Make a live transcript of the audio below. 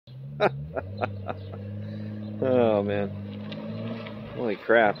Oh man. Holy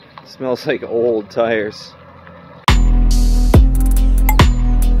crap. It smells like old tires.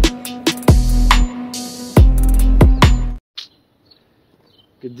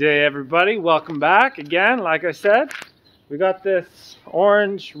 Good day, everybody. Welcome back again. Like I said, we got this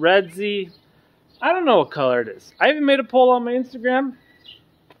orange Redsy. I don't know what color it is. I even made a poll on my Instagram.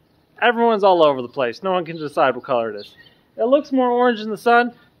 Everyone's all over the place. No one can decide what color it is. It looks more orange in the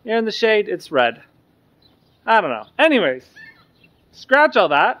sun. Here in the shade, it's red. I don't know. Anyways, scratch all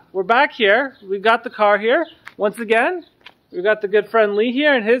that. We're back here. We've got the car here. Once again, we've got the good friend Lee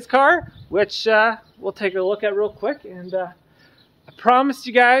here in his car, which we'll take a look at real quick. And I promised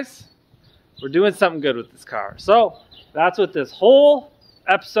you guys we're doing something good with this car. So that's what this whole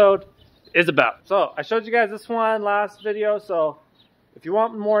episode is about. So I showed you guys this one last video. So if you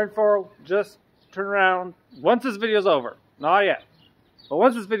want more info, just turn around once this video's over. Not yet. But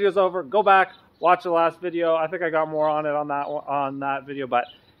once this video's over, go back, watch the last video. I think I got more on it on that video, but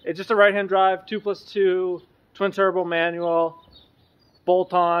it's just a right-hand drive, 2+2, twin turbo manual,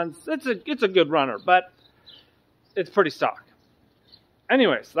 bolt-ons. It's a good runner, but it's pretty stock.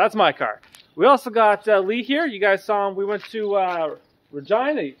 Anyways, that's my car. We also got Lee here. You guys saw him. We went to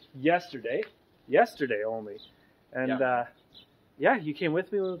Regina yesterday only, and yeah, you came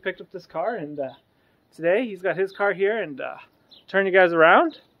with me when we picked up this car, and today he's got his car here, and turn you guys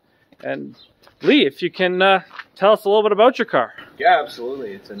around. And Lee, if you can tell us a little bit about your car. Yeah,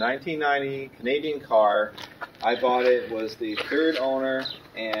 absolutely. It's a 1990 Canadian car. I bought it, was the third owner,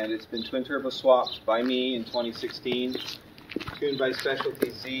 and it's been twin turbo swapped by me in 2016. Tuned by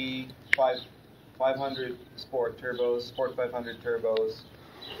Specialty Z, 500 Sport turbos, Sport 500 turbos,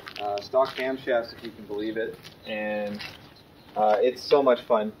 stock camshafts if you can believe it, and it's so much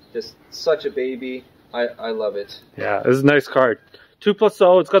fun. Just such a baby. I love it. Yeah, this is a nice car.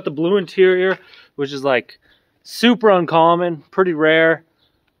 2+0. It's got the blue interior, which is like super uncommon, pretty rare.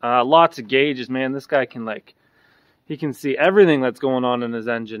 Lots of gauges, man. This guy can he can see everything that's going on in his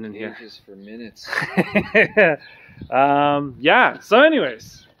engine in here. Gauges for minutes. Yeah. So,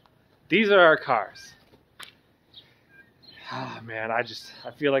 anyways, these are our cars. Oh man, I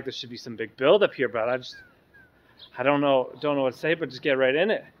feel like there should be some big build up here, but I don't know what to say, but just get right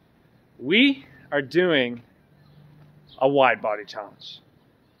in it. We are doing a wide body challenge.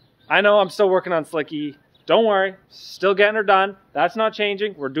 I know I'm still working on Slicky. Don't worry, still getting her done. That's not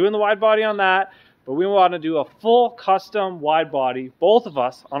changing. We're doing the wide body on that, but we want to do a full custom wide body, both of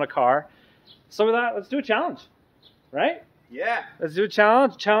us on a car. So with that, let's do a challenge, right? Yeah. Let's do a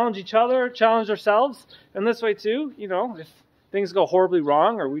challenge each other, challenge ourselves. And this way too, you know, if things go horribly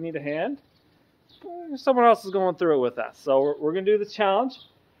wrong or we need a hand, someone else is going through it with us. So we're going to do this challenge.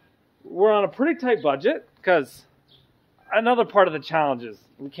 We're on a pretty tight budget because another part of the challenge is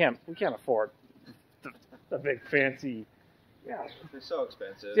we can't afford the big fancy. Yeah, they're so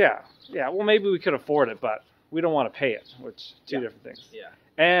expensive. Yeah. Well, maybe we could afford it, but we don't want to pay it, which two different things. Yeah.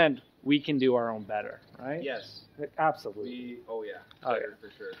 And we can do our own better, right? Yes. Absolutely. Oh yeah. Better for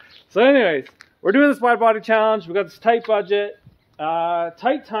sure. So, anyways, we're doing this wide body challenge. We got this tight budget.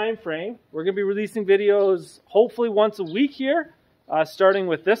 Tight time frame. We're going to be releasing videos hopefully once a week here, starting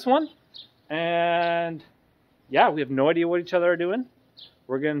with this one. And yeah, we have no idea what each other are doing.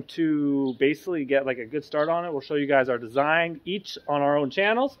 We're going to basically get a good start on it. We'll show you guys our design each on our own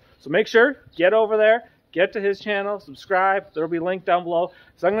channels. So make sure, get over there, get to his channel, subscribe. There will be a link down below.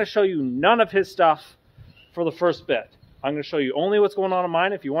 So I'm going to show you none of his stuff for the first bit. I'm going to show you only what's going on in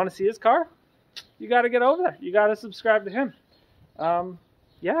mine. If you want to see his car, you got to get over there. You got to subscribe to him.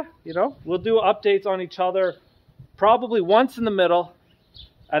 Yeah, you know, we'll do updates on each other probably once in the middle,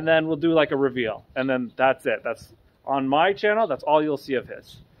 and then we'll do a reveal, and then that's it. That's on my channel. That's all you'll see of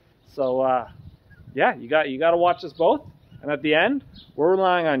his. So yeah, you got to watch us both, and at the end we're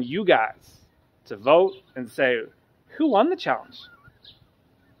relying on you guys to vote and say who won the challenge.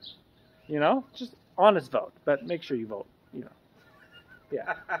 You know, just honest vote, but make sure you vote, you know.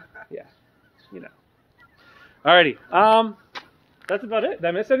 Yeah. You know. Alrighty, that's about it. Did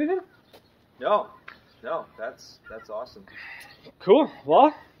I miss anything? No, that's awesome. Cool.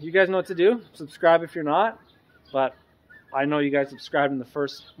 Well, you guys know what to do. Subscribe if you're not, but I know you guys subscribed in the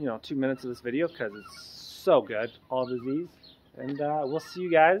first 2 minutes of this video because it's so good, all the Z's. And we'll see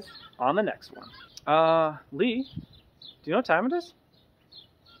you guys on the next one. Lee, do you know what time it is?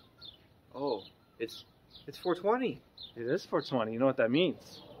 Oh, it's 4:20. It is 4:20. You know what that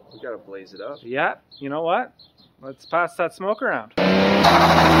means? We gotta blaze it up. Yeah. You know what? Let's pass that smoke around.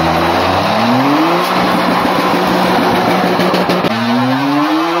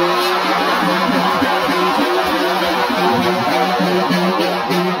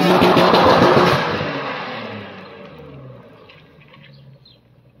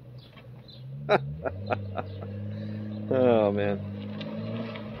 Oh man.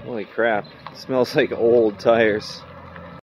 Holy crap. It smells like old tires.